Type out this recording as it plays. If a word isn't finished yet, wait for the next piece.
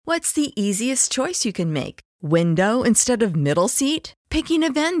What's the easiest choice you can make? Window instead of middle seat? Picking a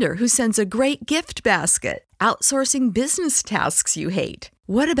vendor who sends a great gift basket? Outsourcing business tasks you hate?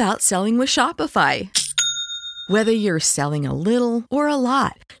 What about selling with Shopify? Whether you're selling a little or a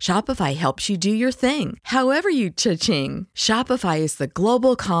lot, Shopify helps you do your thing, however you cha-ching. Shopify is the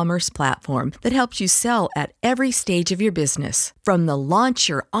global commerce platform that helps you sell at every stage of your business. From the launch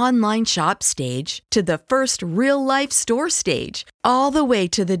your online shop stage to the first real-life store stage, all the way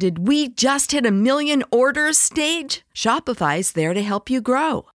to the did we just hit a million orders stage. Shopify's there to help you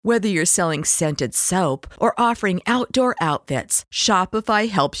grow. Whether you're selling scented soap or offering outdoor outfits, Shopify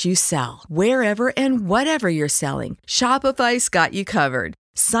helps you sell. Wherever and whatever you're selling, Shopify's got you covered.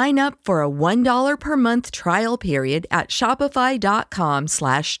 Sign up for a $1 per month trial period at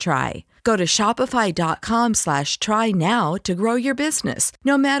shopify.com/try. Go to shopify.com/try now to grow your business,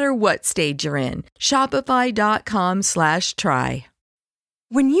 no matter what stage you're in. Shopify.com/try.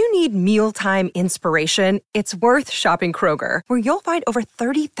 When you need mealtime inspiration, it's worth shopping Kroger, where you'll find over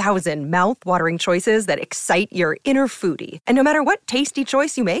 30,000 mouth-watering choices that excite your inner foodie. And no matter what tasty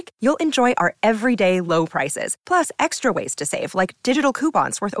choice you make, you'll enjoy our everyday low prices, plus extra ways to save, like digital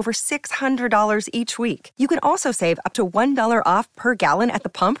coupons worth over $600 each week. You can also save up to $1 off per gallon at the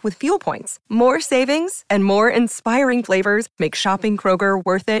pump with fuel points. More savings and more inspiring flavors make shopping Kroger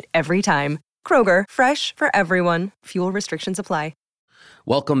worth it every time. Kroger, fresh for everyone. Fuel restrictions apply.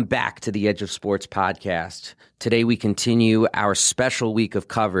 Welcome back to the Edge of Sports podcast. Today we continue our special week of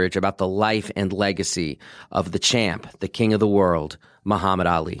coverage about the life and legacy of the champ, the king of the world, Muhammad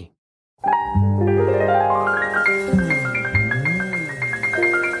Ali.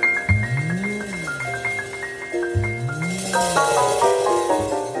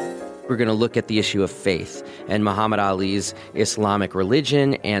 We're going to look at the issue of faith and Muhammad Ali's Islamic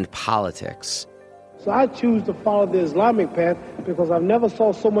religion and politics. So I choose to follow the Islamic path because I've never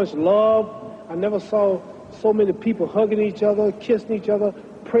saw so much love. I never saw so many people hugging each other, kissing each other,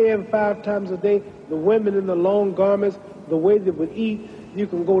 praying 5 times a day. The women in the long garments, the way they would eat. You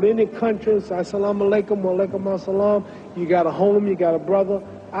can go to any country and say, Assalamu alaikum, wa alaikum assalam. You got a home, you got a brother.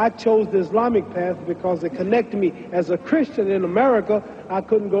 I chose the Islamic path because it connected me. As a Christian in America, I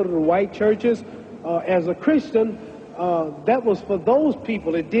couldn't go to the white churches. As a Christian, that was for those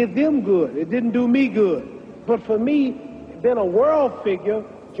people. It did them good. It didn't do me good. But for me, being a world figure,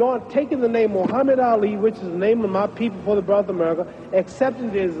 taking the name Muhammad Ali, which is the name of my people for the brother of America,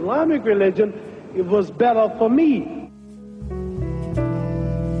 accepting the Islamic religion, it was better for me.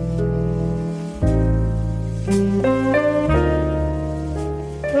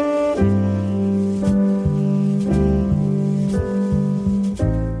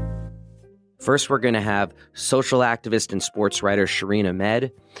 First, we're going to have social activist and sports writer Shireen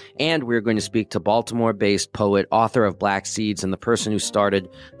Ahmed, and we're going to speak to Baltimore-based poet, author of Black Seeds, and the person who started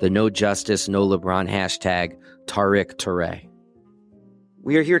the No Justice, No LeBron hashtag, Tariq Touré.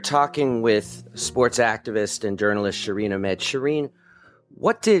 We are here talking with sports activist and journalist Shireen Ahmed. Shireen,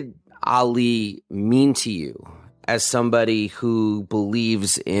 what did Ali mean to you as somebody who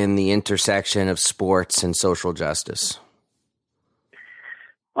believes in the intersection of sports and social justice?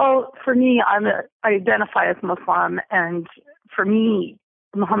 Well, for me, I identify as Muslim, and for me,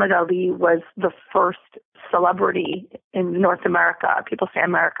 Muhammad Ali was the first celebrity in North America. People say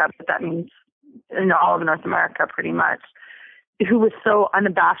America, but that means all of North America pretty much, who was so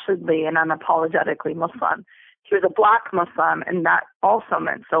unabashedly and unapologetically Muslim. He was a Black Muslim, and that also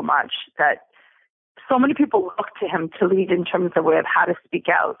meant so much that so many people looked to him to lead in terms of way of how to speak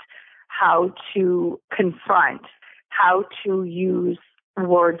out, how to confront, how to use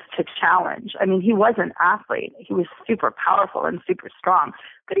words to challenge. I mean, he was an athlete. He was super powerful and super strong,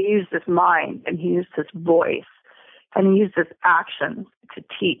 but he used his mind and he used his voice and he used his actions to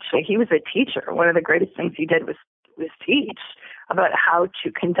teach. Like, he was a teacher. One of the greatest things he did was teach about how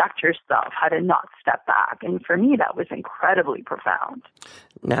to conduct yourself, how to not step back. And for me, that was incredibly profound.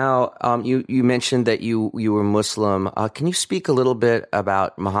 Now, you mentioned that you were Muslim. Can you speak a little bit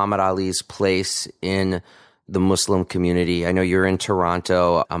about Muhammad Ali's place in the Muslim community? I know you're in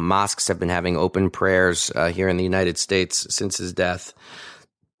Toronto. Mosques have been having open prayers here in the United States since his death.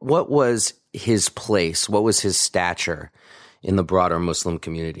 What was his place? What was his stature in the broader Muslim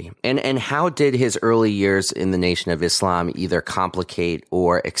community? And how did his early years in the Nation of Islam either complicate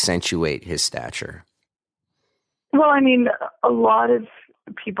or accentuate his stature? Well, I mean, a lot of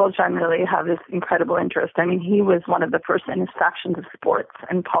people generally have this incredible interest. I mean, he was one of the first intersections of sports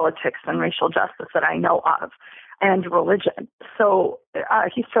and politics and racial justice that I know of, and religion. So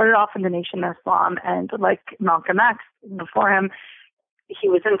he started off in the Nation of Islam, and like Malcolm X before him, he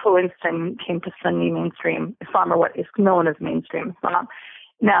was influenced and came to Sunni mainstream Islam, or what is known as mainstream Islam.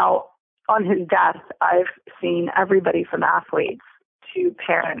 Now, on his death, I've seen everybody from athletes to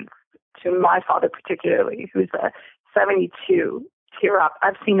parents to my father particularly, who's a 72, tear up.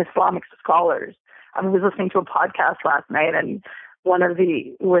 I've seen Islamic scholars. I was listening to a podcast last night, and one of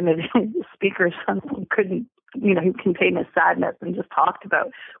the speakers couldn't, he contained his sadness and just talked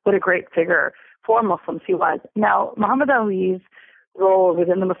about what a great figure for Muslims he was. Now, Muhammad Ali's role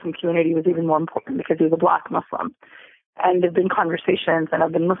within the Muslim community was even more important because he was a black Muslim. And there have been conversations, and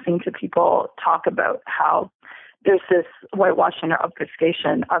I've been listening to people talk about how there's this whitewashing or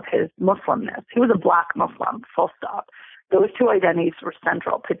obfuscation of his Muslimness. He was a black Muslim, full stop. Those two identities were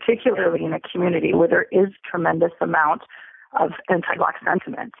central, particularly in a community where there is tremendous amount of anti-black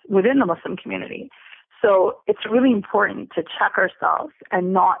sentiment within the Muslim community. So it's really important to check ourselves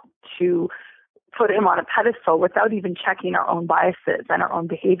and not to put him on a pedestal without even checking our own biases and our own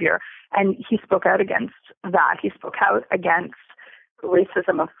behavior. And he spoke out against that. He spoke out against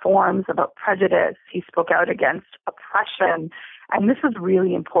racism of forms, about prejudice. He spoke out against oppression. And this is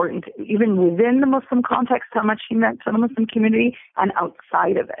really important, even within the Muslim context, how much he meant to the Muslim community and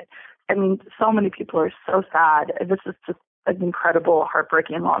outside of it. I mean, so many people are so sad. This is just an incredible,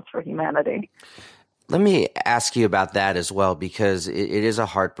 heartbreaking loss for humanity. Let me ask you about that as well, because it is a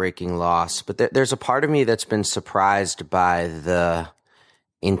heartbreaking loss. But there's a part of me that's been surprised by the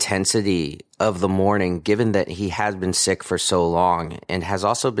intensity of the mourning, given that he has been sick for so long and has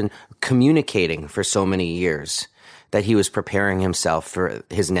also been communicating for so many years that he was preparing himself for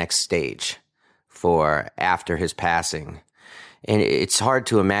his next stage for after his passing. And it's hard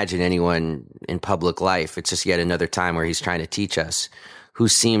to imagine anyone in public life. It's just yet another time where he's trying to teach us, who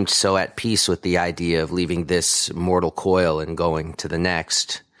seemed so at peace with the idea of leaving this mortal coil and going to the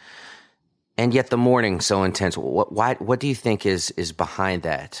next. And yet the mourning so intense. What do you think is behind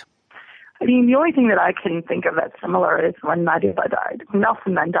that? I mean, the only thing that I can think of that's similar is when Madiba died. When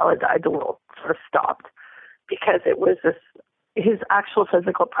Nelson Mandela died, the world sort of stopped because it was his actual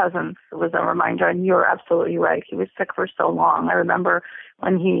physical presence was a reminder. And you're absolutely right. He was sick for so long. I remember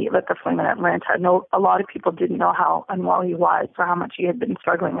when he lit the flame in Atlanta, a lot of people didn't know how unwell he was or how much he had been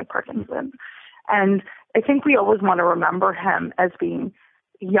struggling with Parkinson's. And I think we always want to remember him as being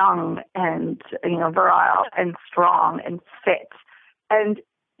young and, virile and strong and fit. And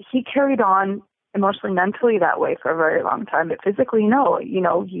he carried on emotionally, mentally that way for a very long time. But physically, no.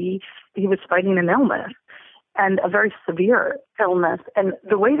 He was fighting an illness, and a very severe illness. And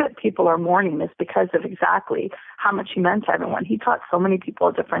the way that people are mourning is because of exactly how much he meant to everyone. He taught so many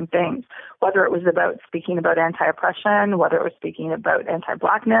people different things, whether it was about speaking about anti-oppression, whether it was speaking about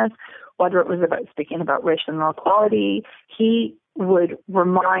anti-blackness, whether it was about speaking about racial inequality. He would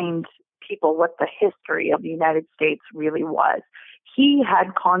remind people what the history of the United States really was. He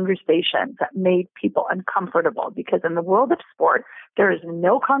had conversations that made people uncomfortable because in the world of sport, there is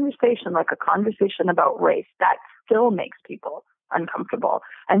no conversation like a conversation about race. That still makes people uncomfortable.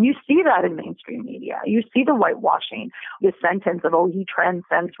 And you see that in mainstream media. You see the whitewashing, the sentence of, he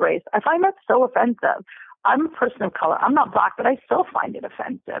transcends race. I find that so offensive. I'm a person of color. I'm not black, but I still find it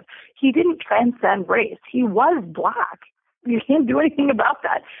offensive. He didn't transcend race. He was black. You can't do anything about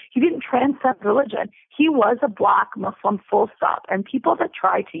that. He didn't transcend religion. He was a black Muslim, full stop. And people that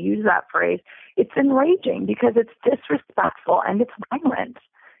try to use that phrase, it's enraging because it's disrespectful and it's violent.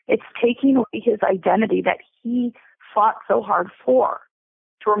 It's taking away his identity that he fought so hard for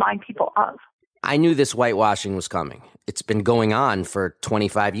to remind people of. I knew this whitewashing was coming. It's been going on for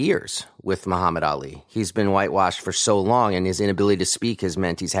 25 years with Muhammad Ali. He's been whitewashed for so long, and his inability to speak has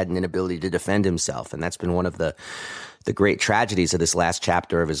meant he's had an inability to defend himself. And that's been one of the great tragedies of this last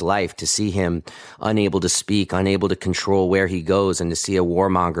chapter of his life, to see him unable to speak, unable to control where he goes, and to see a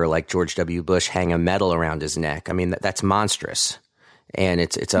warmonger like George W. Bush hang a medal around his neck. I mean, that's monstrous. And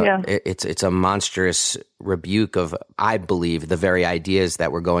it's a monstrous rebuke of, I believe, the very ideas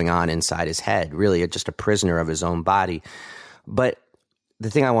that were going on inside his head, really just a prisoner of his own body. But the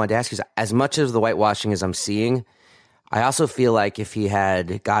thing I wanted to ask is, as much as the whitewashing as I'm seeing, I also feel like if he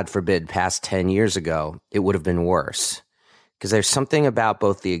had, God forbid, passed 10 years ago, it would have been worse. Because there's something about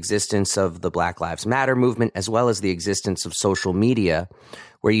both the existence of the Black Lives Matter movement as well as the existence of social media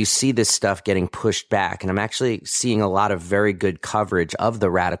where you see this stuff getting pushed back. And I'm actually seeing a lot of very good coverage of the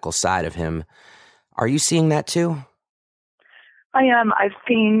radical side of him. Are you seeing that too? I am. I've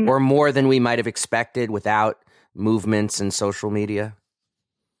seen... Or more than we might have expected without movements and social media?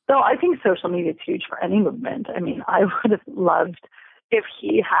 So I think social media is huge for any movement. I mean, I would have loved if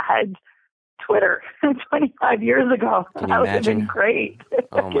he had Twitter 25 years ago. Can you that imagine? Would have been great.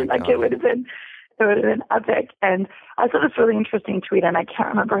 Oh my God. It would have been It would have been epic. And I saw this really interesting tweet, and I can't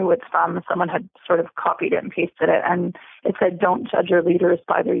remember who it's from. Someone had sort of copied it and pasted it, and it said, "Don't judge your leaders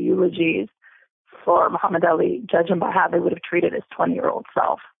by their eulogies for Muhammad Ali. Judge them by how they would have treated his 20-year-old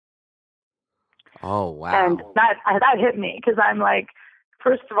self." Oh, wow. And that hit me, because I'm like,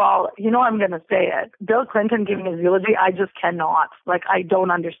 first of all, I'm going to say it. Bill Clinton giving his eulogy, I just cannot. Like, I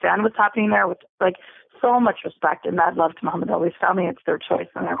don't understand what's happening there. With so much respect and mad love to Muhammad Ali's family. It's their choice,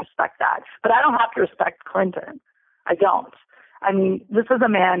 and I respect that. But I don't have to respect Clinton. I don't. I mean, this is a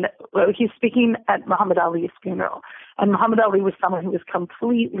man, he's speaking at Muhammad Ali's funeral. And Muhammad Ali was someone who was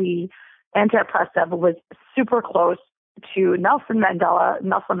completely anti-oppressive, was super close to Nelson Mandela.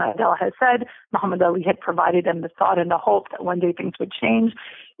 Nelson Mandela has said Muhammad Ali had provided him the thought and the hope that one day things would change.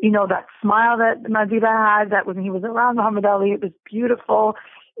 That smile that Madiba had, that when he was around Muhammad Ali, it was beautiful.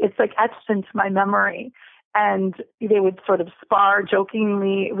 It's like etched into my memory. And they would sort of spar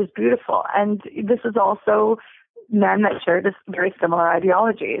jokingly. It was beautiful. And this is also men that shared this very similar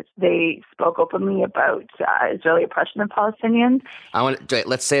ideologies. They spoke openly about Israeli oppression of Palestinians.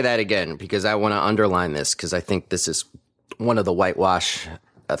 Let's say that again, because I want to underline this, because I think this is one of the whitewash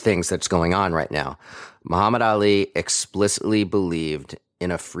things that's going on right now. Muhammad Ali explicitly believed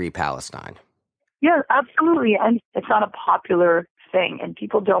in a free Palestine. Yeah, absolutely. And it's not a popular thing, and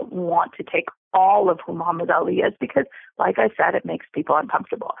people don't want to take all of who Muhammad Ali is, because, like I said, it makes people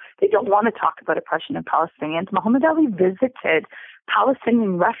uncomfortable. They don't want to talk about oppression of Palestinians. Muhammad Ali visited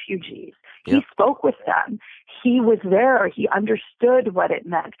Palestinian refugees. He spoke with them. He was there. He understood what it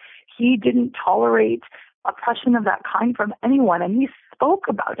meant. He didn't tolerate oppression of that kind from anyone, and he spoke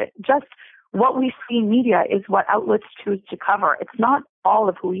about it. Just what we see in media is what outlets choose to cover. It's not all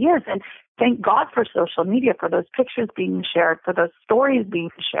of who he is. And thank God for social media, for those pictures being shared, for those stories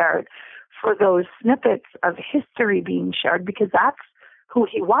being shared, for those snippets of history being shared, because that's who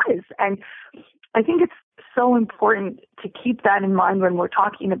he was. And I think it's so important to keep that in mind when we're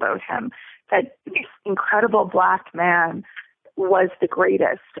talking about him, that this incredible Black man was the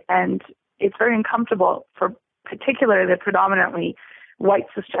greatest. And it's very uncomfortable for particularly the predominantly white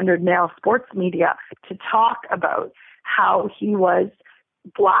cisgendered male sports media to talk about how he was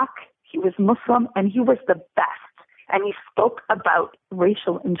Black, he was Muslim, and he was the best. And he spoke about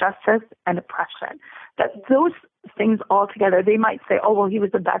racial injustice and oppression. That those things all together, they might say, oh, well, he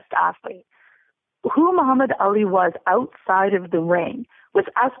was the best athlete. Who Muhammad Ali was outside of the ring was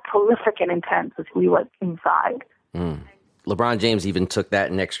as prolific and intense as who he was inside. LeBron James even took that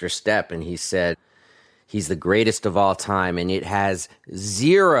an extra step, and he said he's the greatest of all time, and it has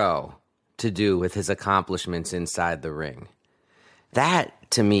zero to do with his accomplishments inside the ring.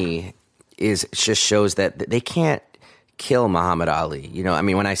 That, to me, just shows that they can't kill Muhammad Ali.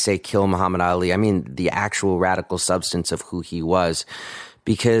 When I say kill Muhammad Ali, I mean the actual radical substance of who he was.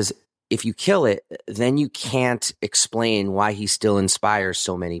 Because if you kill it, then you can't explain why he still inspires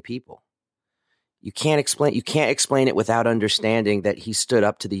so many people. You can't explain it without understanding that he stood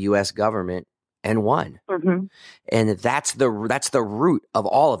up to the U.S. government and won. Mm-hmm. And that's the root of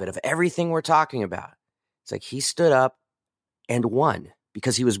all of it, of everything we're talking about. It's like he stood up and won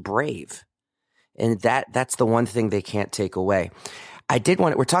because he was brave. And that's the one thing they can't take away.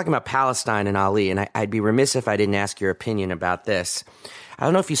 We're talking about Palestine and Ali, and I'd be remiss if I didn't ask your opinion about this. I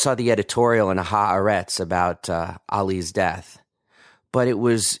don't know if you saw the editorial in Haaretz about Ali's death, but it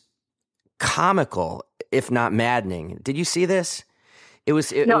was comical, if not maddening. Did you see this? I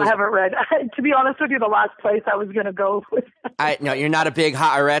haven't read. To be honest with you, the last place I was going to go with. No, you're not a big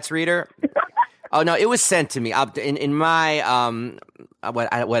Haaretz reader? Oh, no, it was sent to me. In my,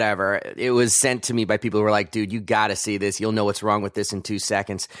 whatever, it was sent to me by people who were like, dude, you got to see this. You'll know what's wrong with this in 2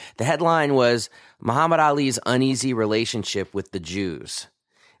 seconds. The headline was Muhammad Ali's uneasy relationship with the Jews.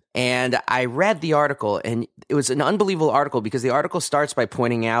 And I read the article, and it was an unbelievable article because the article starts by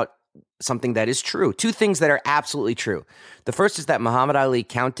pointing out something that is true. 2 things that are absolutely true. The first is that Muhammad Ali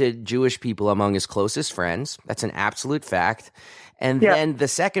counted Jewish people among his closest friends. That's an absolute fact. And then the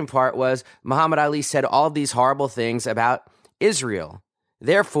second part was Muhammad Ali said all of these horrible things about Israel.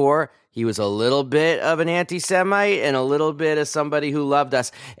 Therefore, he was a little bit of an anti-Semite and a little bit of somebody who loved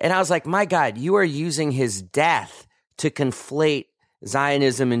us. And I was like, my God, you are using his death to conflate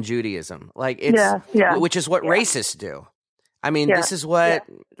Zionism and Judaism. Which is what racists do. I mean, this is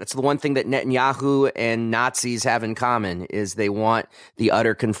that's the one thing that Netanyahu and Nazis have in common is they want the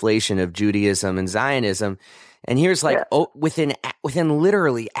utter conflation of Judaism and Zionism. And here's within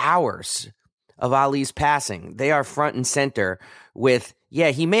literally hours of Ali's passing, they are front and center with,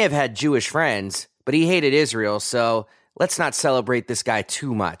 he may have had Jewish friends, but he hated Israel. So let's not celebrate this guy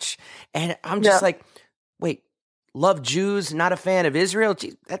too much. And I'm just like, wait, love Jews, not a fan of Israel.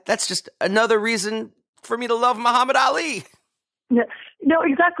 Gee, that's just another reason for me to love Muhammad Ali. Yeah, no,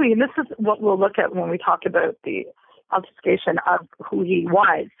 exactly. And this is what we'll look at when we talk about the obfuscation of who he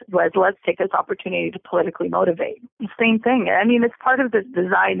was let's take this opportunity to politically motivate. Same thing. I mean, it's part of the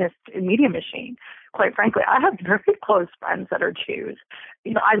Zionist media machine. Quite frankly, I have very close friends that are Jews.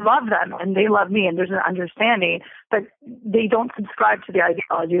 You know, I love them and they love me, and there's an understanding, but they don't subscribe to the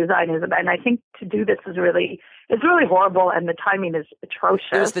ideology of Zionism. And I think to do this it's really horrible, and the timing is atrocious.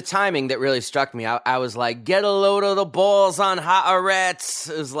 It was the timing that really struck me. I was like, get a load of the balls on Haaretz.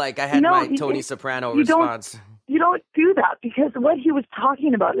 It was like I had my Tony Soprano response. You don't do that, because what he was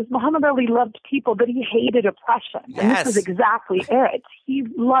talking about is Muhammad Ali loved people, but he hated oppression. Yes. And this is exactly it. He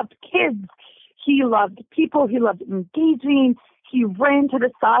loved kids. He loved people. He loved engaging. He ran to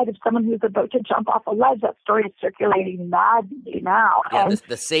the side of someone who was about to jump off a ledge. That story is circulating madly now. Yeah,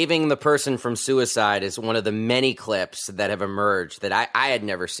 the saving the person from suicide is one of the many clips that have emerged that I had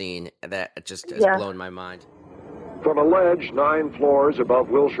never seen, that just has blown my mind. From a ledge 9 floors above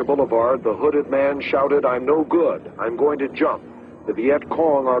Wilshire Boulevard, the hooded man shouted, "I'm no good. I'm going to jump. The Viet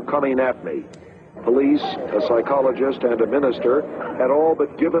Cong are coming at me." Police, a psychologist, and a minister had all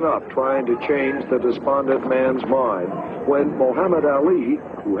but given up trying to change the despondent man's mind when Muhammad Ali,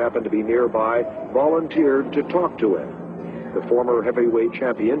 who happened to be nearby, volunteered to talk to him. The former heavyweight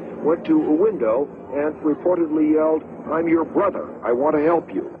champion went to a window and reportedly yelled, "I'm your brother. I want to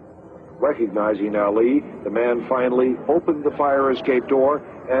help you." Recognizing Ali, the man finally opened the fire escape door,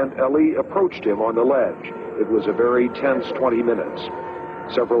 and Ali approached him on the ledge. It was a very tense 20 minutes.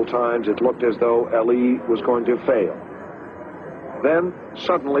 Several times it looked as though Ali was going to fail. Then,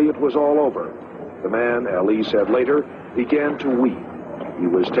 suddenly, it was all over. The man, Ali said later, began to weep. He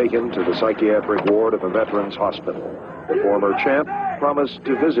was taken to the psychiatric ward of a veterans hospital. The former champ promised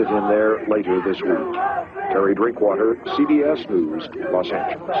to visit him there later this week. Terry Drinkwater, CBS News, Los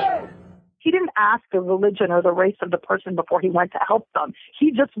Angeles. He didn't ask the religion or the race of the person before he went to help them.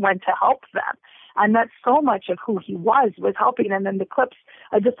 He just went to help them. And that's so much of who he was helping. And then the clips,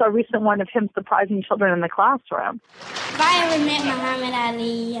 I just saw a recent one of him surprising children in the classroom. If I ever met Muhammad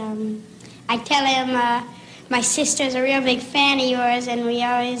Ali, I'd tell him my sister's a real big fan of yours, and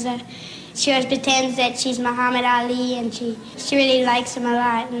she always pretends that she's Muhammad Ali, and she really likes him a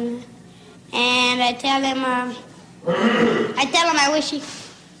lot. And I tell him I wish he...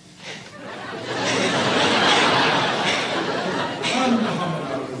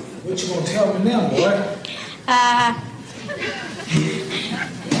 What you gonna tell me now, boy?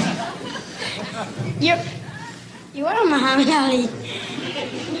 You are Muhammad Ali.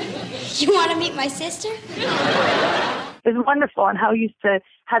 You want to meet my sister? It's wonderful, and how he used to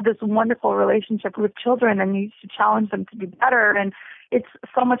have this wonderful relationship with children, and he used to challenge them to be better. And it's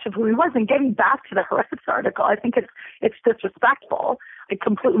so much of who he was. And getting back to the Haaretz article, I think it's disrespectful. It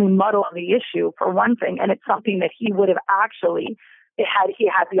completely muddled the issue, for one thing, and it's something that he would have actually, had he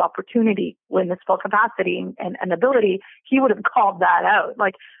had the opportunity in his full capacity and ability, he would have called that out.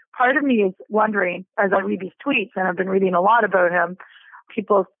 Like, part of me is wondering, as I read these tweets, and I've been reading a lot about him,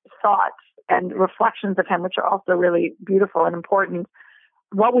 people's thoughts and reflections of him, which are also really beautiful and important,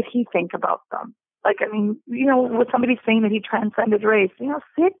 what would he think about them? Like, I mean, with somebody saying that he transcended race,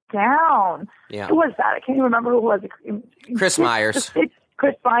 sit down. Yeah. Who was that? I can't even remember who it was. Chris Myers.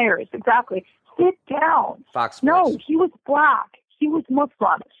 Chris Myers, exactly. Sit down. Fox Sports. No, he was black. He was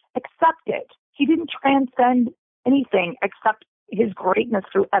Muslim. Accept it. He didn't transcend anything except his greatness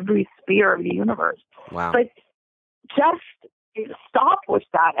through every sphere of the universe. Wow. But just stop with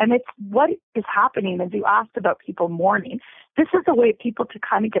that. And it's what is happening, as you asked about people mourning. This is a way people to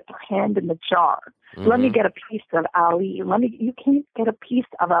kind of get their hand in the jar. Mm-hmm. Let me get a piece of Ali. You can't get a piece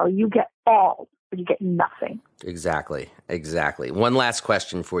of Ali. You get all, but you get nothing. Exactly. One last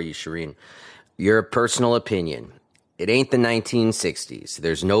question for you, Shireen. Your personal opinion. It ain't the 1960s.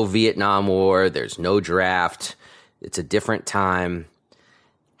 There's no Vietnam War. There's no draft. It's a different time.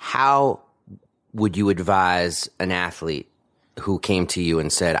 How would you advise an athlete who came to you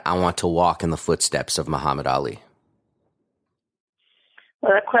and said, I want to walk in the footsteps of Muhammad Ali?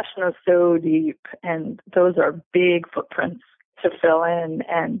 Well, that question is so deep, and those are big footprints to fill in,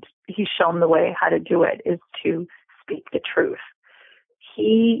 and he's shown the way how to do it is to speak the truth.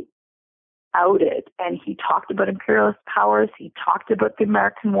 He outed, and he talked about imperialist powers. He talked about the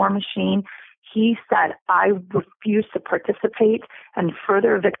American war machine. He said, I refuse to participate and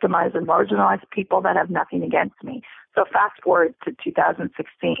further victimize and marginalize people that have nothing against me. So fast forward to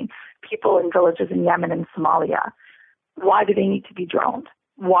 2016, people in villages in Yemen and Somalia. Why do they need to be droned?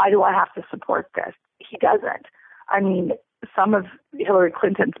 Why do I have to support this? He doesn't. I mean, some of Hillary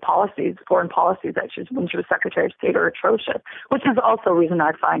Clinton's policies, foreign policies when she was Secretary of State, are atrocious, which is also a reason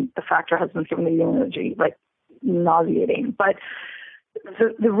I find the fact her husband's giving the eulogy nauseating. But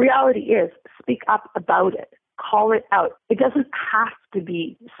the reality is, speak up about it. Call it out. It doesn't have to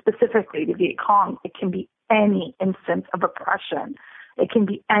be specifically to Viet Cong. It can be any instance of oppression. It can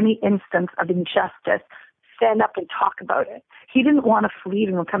be any instance of injustice. Stand up and talk about it. He didn't want to flee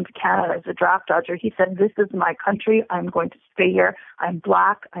and come to Canada as a draft dodger. He said, this is my country. I'm going to stay here. I'm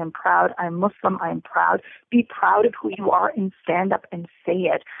Black. I'm proud. I'm Muslim. I'm proud. Be proud of who you are and stand up and say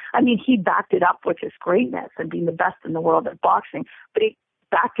it. I mean, he backed it up with his greatness and being the best in the world at boxing, but he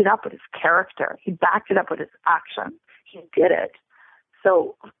backed it up with his character. He backed it up with his actions. He did it.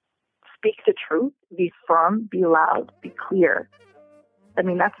 So speak the truth, be firm, be loud, be clear. I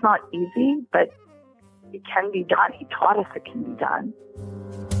mean, that's not easy, but it can be done. He taught us it can be done.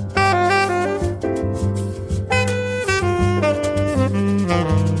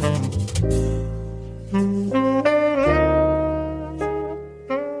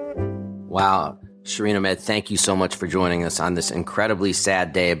 Wow. Shireen Ahmed, thank you so much for joining us on this incredibly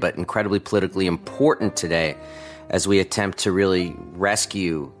sad day, but incredibly politically important today as we attempt to really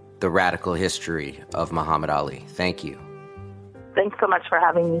rescue the radical history of Muhammad Ali. Thank you. Thanks so much for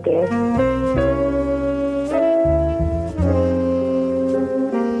having me, Dave.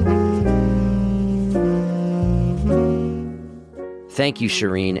 Thank you,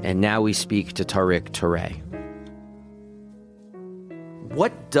 Shireen. And now we speak to Tariq Touré.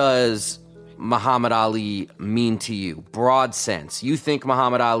 What does Muhammad Ali mean to you? Broad sense. You think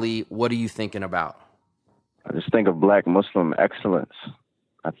Muhammad Ali, what are you thinking about? I just think of Black Muslim excellence.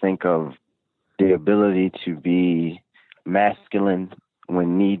 I think of the ability to be masculine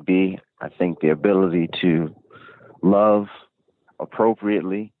when need be. I think the ability to love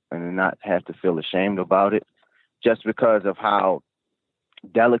appropriately and not have to feel ashamed about it, just because of how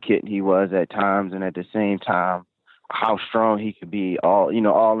delicate he was at times, and at the same time how strong he could be, all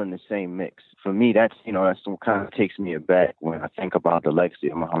in the same mix. For me, that's what kind of takes me aback when I think about the legacy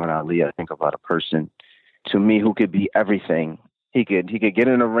of Muhammad Ali. I think about a person, to me, who could be everything. He could get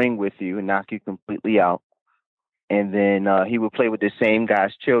in a ring with you and knock you completely out. And then he would play with the same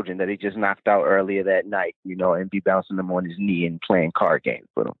guy's children that he just knocked out earlier that night, and be bouncing them on his knee and playing card games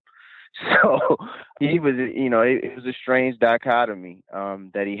with him. So he was, it was a strange dichotomy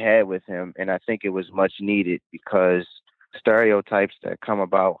that he had with him. And I think it was much needed, because stereotypes that come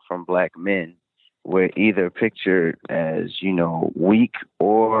about from Black men were either pictured as, weak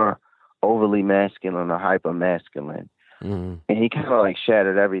or overly masculine or hyper masculine. Mm-hmm. And he kind of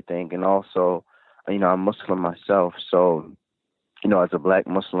shattered everything. And also, I'm Muslim myself. So, as a Black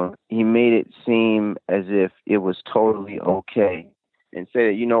Muslim, he made it seem as if it was totally okay, and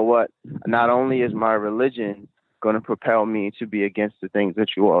said, what, not only is my religion going to propel me to be against the things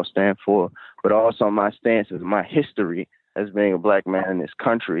that you all stand for, but also my stance is my history as being a Black man in this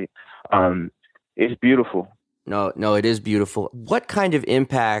country. It's beautiful. No, it is beautiful. What kind of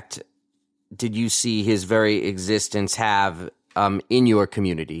impact did you see his very existence have in your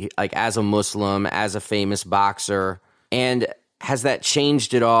community, as a Muslim, as a famous boxer? And has that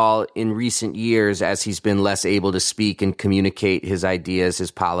changed at all in recent years as he's been less able to speak and communicate his ideas,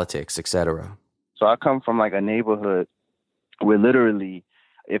 his politics, etc.? So I come from a neighborhood where literally,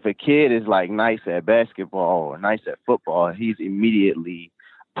 if a kid is nice at basketball or nice at football, he's immediately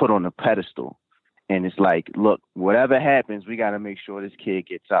put on a pedestal. And it's look, whatever happens, we got to make sure this kid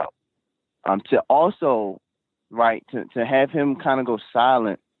gets out. To also, to have him kind of go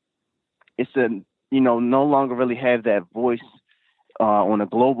silent, it's no longer really have that voice on a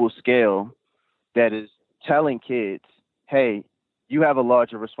global scale that is telling kids, hey, you have a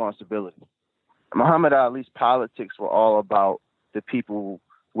larger responsibility. Muhammad Ali's politics were all about the people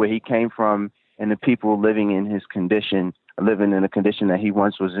where he came from and the people living in his condition, living in the condition that he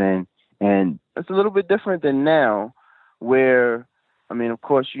once was in. And it's a little bit different than now, where, of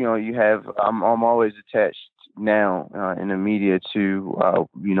course, you have, I'm always attached now in the media to,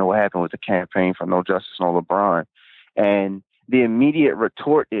 what happened with the campaign for No Justice, No LeBron. And the immediate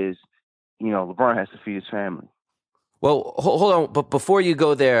retort is, LeBron has to feed his family. Well, hold on. But before you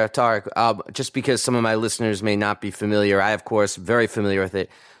go there, Tariq, just because some of my listeners may not be familiar, I, of course, very familiar with it.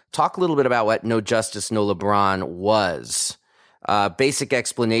 Talk a little bit about what No Justice, No LeBron was. Basic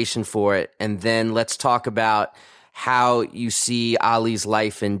explanation for it. And then let's talk about how you see Ali's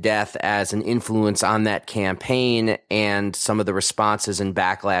life and death as an influence on that campaign and some of the responses and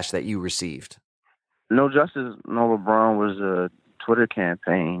backlash that you received. No Justice, No LeBron was a Twitter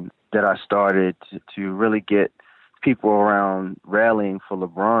campaign that I started to really get people around rallying for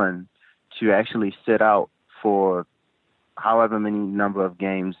LeBron to actually sit out for however many number of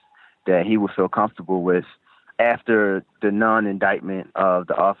games that he would feel comfortable with after the non-indictment of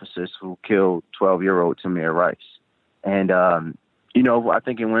the officers who killed 12-year-old Tamir Rice. And, I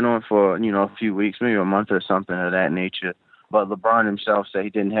think it went on for, a few weeks, maybe a month or something of that nature. But LeBron himself said he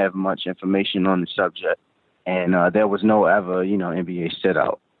didn't have much information on the subject. And there was no ever, NBA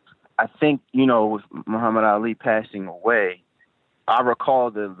sit-out. I think, with Muhammad Ali passing away, I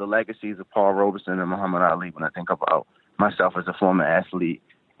recall the legacies of Paul Robeson and Muhammad Ali when I think about myself as a former athlete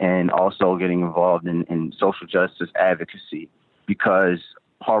and also getting involved in social justice advocacy, because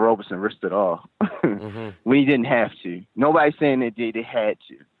Paul Robeson risked it all. Mm-hmm. We didn't have to. Nobody's saying they had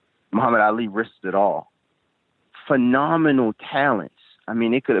to. Muhammad Ali risked it all. Phenomenal talents. I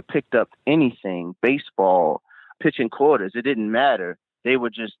mean, they could have picked up anything, baseball, pitching quarters. It didn't matter. They were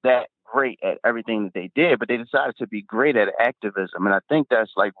just that great at everything that they did, but they decided to be great at activism. And I think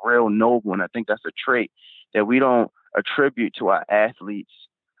that's like real noble. And I think that's a trait that we don't attribute to our athletes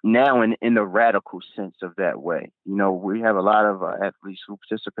now in the radical sense of that way. We have a lot of athletes who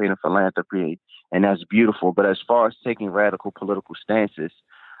participate in philanthropy, and that's beautiful. But as far as taking radical political stances,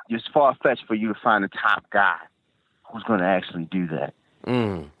 it's far-fetched for you to find a top guy who's going to actually do that.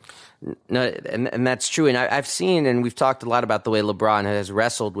 No, and that's true. And I've seen, and we've talked a lot about the way LeBron has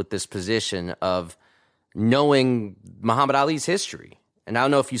wrestled with this position of knowing Muhammad Ali's history. And I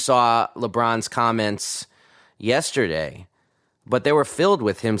don't know if you saw LeBron's comments yesterday, but they were filled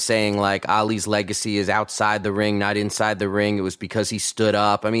with him saying, like, Ali's legacy is outside the ring, not inside the ring. It was because he stood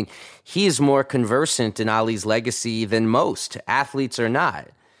up. I mean, he's more conversant in Ali's legacy than most. Athletes are not.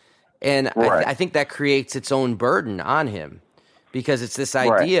 And right. I think that creates its own burden on him, because it's this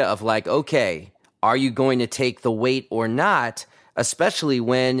idea of like, okay, are you going to take the weight or not, especially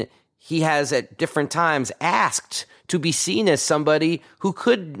when he has at different times asked to be seen as somebody who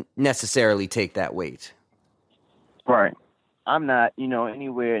could necessarily take that weight. Right. I'm not,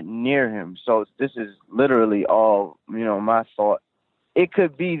 anywhere near him. So this is literally all, my thought. It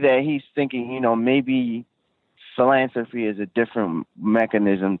could be that he's thinking, maybe philanthropy is a different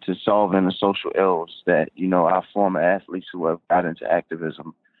mechanism to solving the social ills that, our former athletes who have got into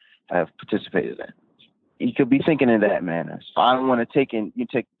activism have participated in. He could be thinking in that manner. So I don't want to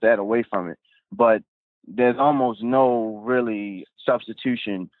take that away from it. But there's almost no really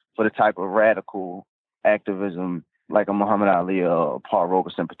substitution for the type of radical activism like a Muhammad Ali or Paul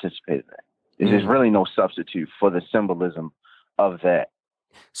Robeson participated in. There's really no substitute for the symbolism of that.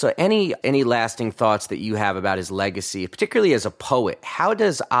 So any lasting thoughts that you have about his legacy, particularly as a poet? How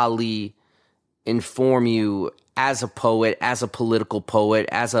does Ali inform you as a poet, as a political poet,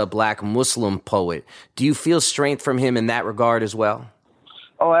 as a Black Muslim poet? Do you feel strength from him in that regard as well?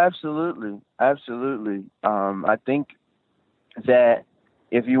 Oh, absolutely. Absolutely. I think that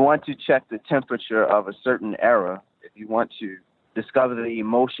if you want to check the temperature of a certain era, if you want to discover the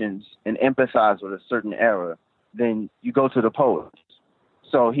emotions and empathize with a certain era, then you go to the poets.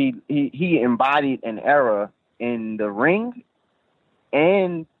 So he embodied an era in the ring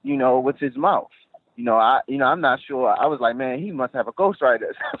and, with his mouth. I'm not sure. I was like, man, he must have a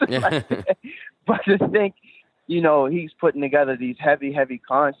ghostwriter. But to think, he's putting together these heavy, heavy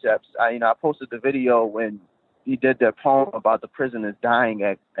concepts. I posted the video when he did that poem about the prisoners dying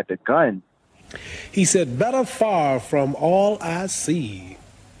at the gun. He said, better far from all I see,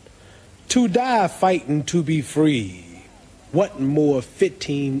 to die fighting to be free. What more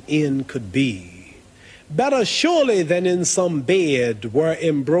fitting end could be? Better surely than in some bed where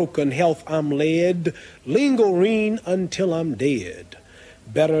in broken health I'm led, lingering until I'm dead.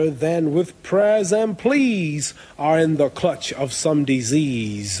 Better than with prayers and pleas are in the clutch of some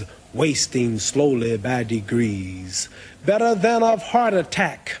disease, wasting slowly by degrees. Better than of heart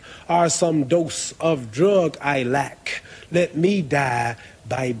attack are some dose of drug I lack. Let me die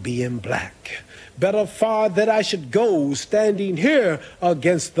by being black. Better far that I should go, standing here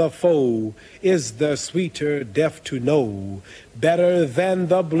against the foe, is the sweeter death to know. Better than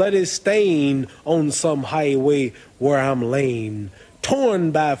the bloody stain on some highway where I'm lain,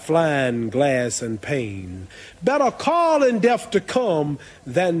 torn by flying glass and pain. Better call in death to come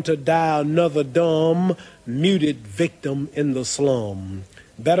than to die another dumb, muted victim in the slum.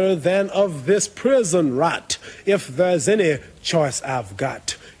 Better than of this prison rot, if there's any choice I've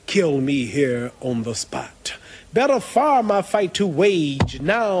got, kill me here on the spot. Better far my fight to wage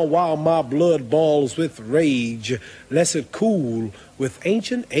now while my blood boils with rage, lest it cool with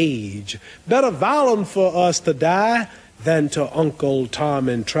ancient age. Better violent for us to die than to Uncle Tom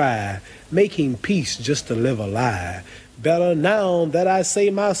and try, making peace just to live a lie. Better now that I say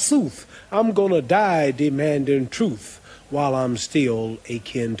my sooth, I'm gonna die demanding truth while I'm still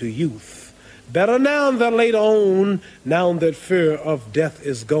akin to youth. Better now than later on, now that fear of death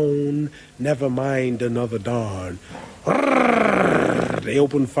is gone, never mind another dawn. They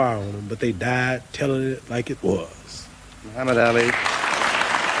opened fire on him, but they died telling it like it was. Muhammad Ali.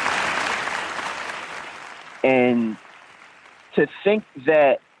 And to think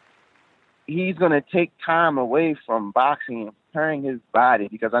that he's going to take time away from boxing and preparing his body,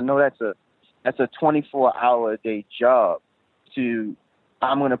 because I know that's a 24-hour a day job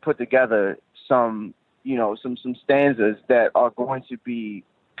I'm going to put together some stanzas that are going to be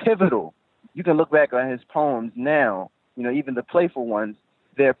pivotal. You can look back on his poems now, even the playful ones,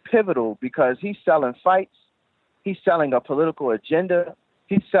 they're pivotal because he's selling fights. He's selling a political agenda.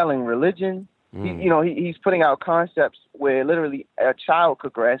 He's selling religion. He's putting out concepts where literally a child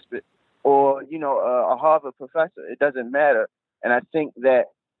could grasp it, or, a Harvard professor. It doesn't matter. And I think that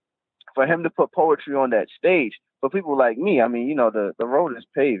for him to put poetry on that stage, for people like me, the road is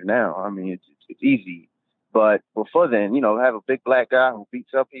paved now. It's easy. But before then, have a big black guy who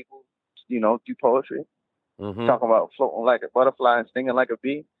beats up people, do poetry, talking about floating like a butterfly and stinging like a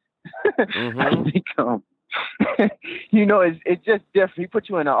bee. I think, it's just different. He put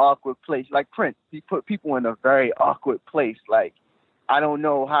you in an awkward place. Like Prince, he put people in a very awkward place. Like, I don't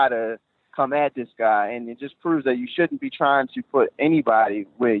know how to come at this guy. And it just proves that you shouldn't be trying to put anybody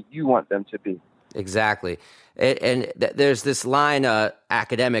where you want them to be. Exactly. There's this line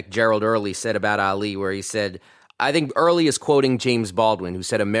academic Gerald Early said about Ali where he said, I think Early is quoting James Baldwin, who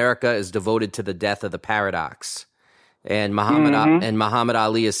said, America is devoted to the death of the paradox. And Muhammad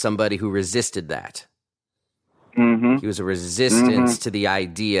Ali is somebody who resisted that. He was a resistance to the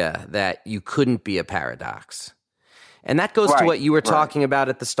idea that you couldn't be a paradox. And that goes to what you were talking about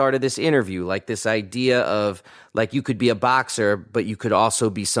at the start of this interview, like this idea of, like, you could be a boxer, but you could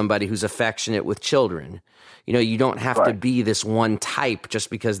also be somebody who's affectionate with children. You don't have to be this one type just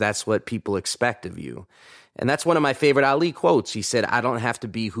because that's what people expect of you. And that's one of my favorite Ali quotes. He said, I don't have to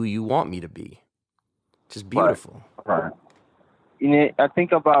be who you want me to be. Just beautiful. Right. I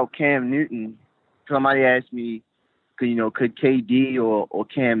think about Cam Newton. Somebody asked me, could KD or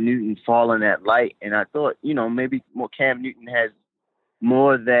Cam Newton fall in that light? And I thought, maybe more Cam Newton has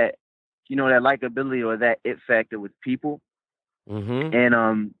more that, that likability or that it factor with people.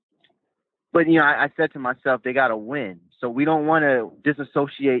 And, but, I said to myself, they got to win. So we don't want to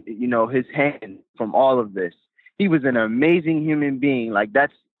disassociate, his hand from all of this. He was an amazing human being. Like,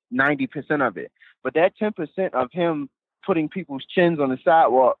 that's 90% of it. But that 10% of him putting people's chins on the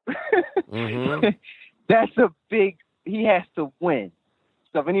sidewalk, that's a big, he has to win.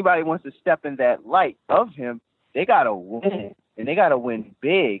 So if anybody wants to step in that light of him, they got to win. And they got to win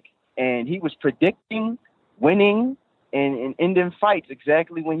big. And he was predicting winning and ending fights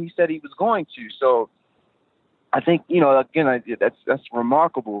exactly when he said he was going to. So I think, again, that's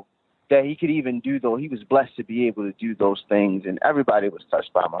remarkable that he could even do, though. He was blessed to be able to do those things. And everybody was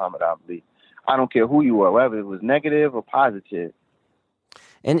touched by Muhammad Ali. I don't care who you were, whether it was negative or positive.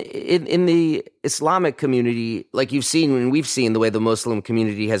 And in the Islamic community, like you've seen, and we've seen the way the Muslim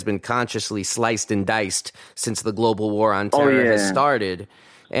community has been consciously sliced and diced since the global war on terror has started.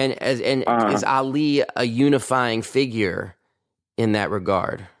 And is Ali a unifying figure in that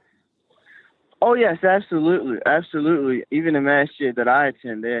regard? Oh, yes, absolutely. Absolutely. Even the masjid that I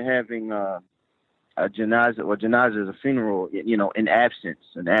attend, they're having a janazah, or janazah is a funeral, in absence,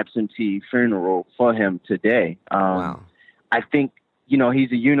 an absentee funeral for him today. Wow. I think,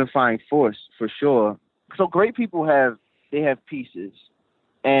 he's a unifying force for sure. So great people have pieces.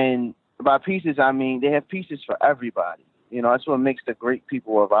 And by pieces, I mean they have pieces for everybody. That's what makes the great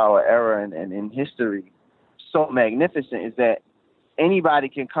people of our era and in history so magnificent, is that anybody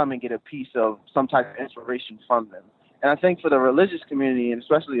can come and get a piece of some type of inspiration from them. And I think for the religious community, and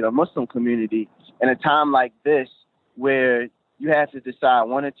especially the Muslim community, in a time like this where you have to decide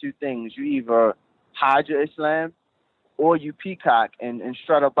one or two things, you either hide your Islam or you peacock and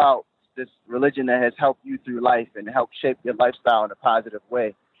strut about this religion that has helped you through life and helped shape your lifestyle in a positive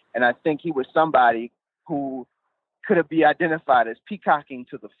way. And I think he was somebody who could be identified as peacocking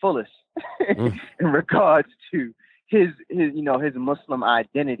to the fullest in regards to his Muslim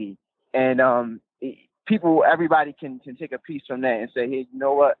identity. And everybody can take a piece from that and say, hey, you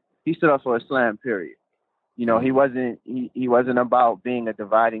know what? He stood up for Islam, period. He wasn't about being a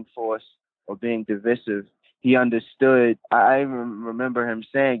dividing force or being divisive. He understood. I even remember him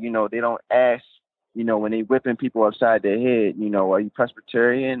saying, they don't ask, when they whipping people upside their head, are you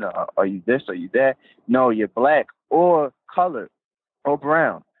Presbyterian? Are you this? Are you that? No, you're black or colored or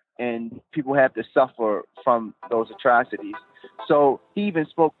brown. And people have to suffer from those atrocities. So he even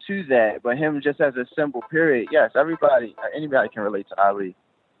spoke to that, but him just as a symbol, period. Yes, anybody can relate to Ali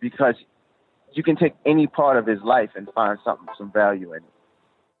because you can take any part of his life and find some value in it.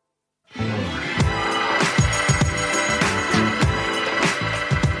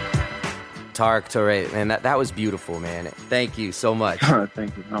 Tariq Touré, man, that was beautiful, man. Thank you so much.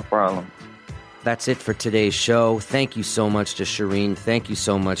 Thank you. No problem. That's it for today's show. Thank you so much to Shireen. Thank you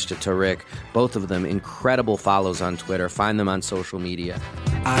so much to Tariq. Both of them incredible follows on Twitter. Find them on social media.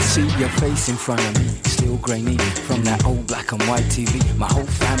 I see your face in front of me, still grainy from that old black and white TV. My whole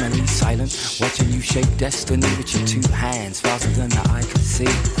family silent, watching you shape destiny with your two hands faster than the eye can see.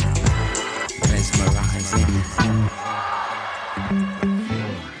 Mesmerizing.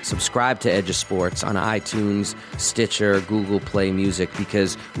 Subscribe to Edge of Sports on iTunes, Stitcher, Google Play Music,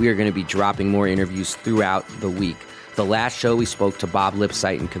 because we are going to be dropping more interviews throughout the week. The last show we spoke to Bob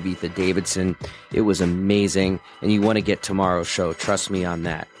Lipsyte and Kavitha Davidson. It was amazing, and you want to get tomorrow's show. Trust me on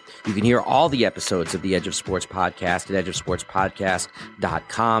that. You can hear all the episodes of the Edge of Sports podcast at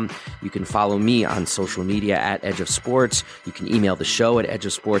edgeofsportspodcast.com. You can follow me on social media at Edge of Sports. You can email the show at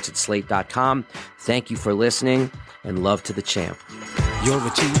edgeofsports@slate.com. Thank you for listening, and love to the champ. Your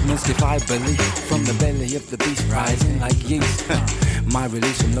achievements defy belief, from the belly of the beast rising like yeast. My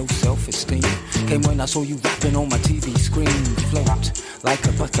release from low self-esteem came when I saw you rapping on my TV screen. Float like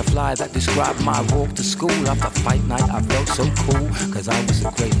a butterfly that described my walk to school. After fight night I felt so cool, cause I was the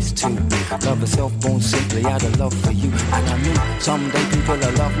greatest too. Love herself born simply out of love for you. And I knew someday people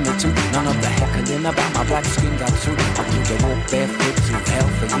will love me too. None of the heckling about my black skin got through. I flew to walk barefoot through hell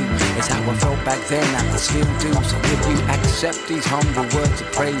for you. It's how I felt back then and I still do. So if you accept these humble words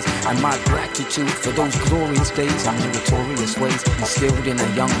of praise and my gratitude for those glorious days and meritorious ways instilled in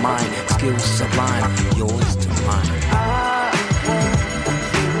a young mind, skills sublime, yours to mine.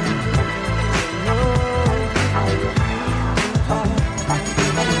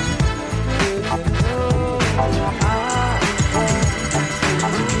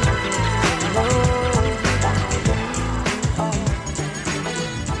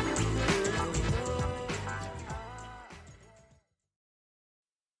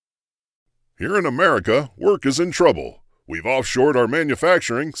 Here in America, work is in trouble. We've offshored our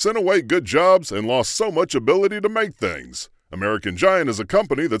manufacturing, sent away good jobs, and lost so much ability to make things. American Giant is a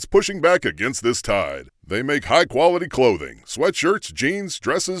company that's pushing back against this tide. They make high-quality clothing, sweatshirts, jeans,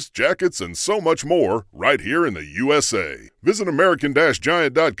 dresses, jackets, and so much more right here in the USA. Visit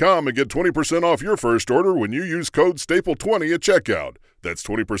American-Giant.com and get 20% off your first order when you use code STAPLE20 at checkout. That's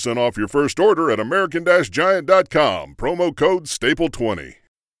 20% off your first order at American-Giant.com, promo code STAPLE20.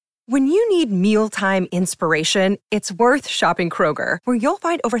 When you need mealtime inspiration, it's worth shopping Kroger, where you'll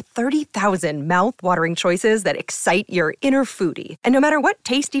find over 30,000 mouth-watering choices that excite your inner foodie. And no matter what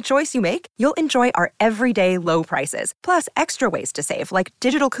tasty choice you make, you'll enjoy our everyday low prices, plus extra ways to save, like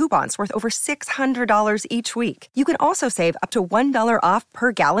digital coupons worth over $600 each week. You can also save up to $1 off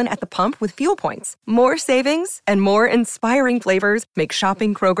per gallon at the pump with fuel points. More savings and more inspiring flavors make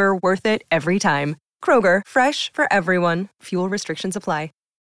shopping Kroger worth it every time. Kroger, fresh for everyone. Fuel restrictions apply.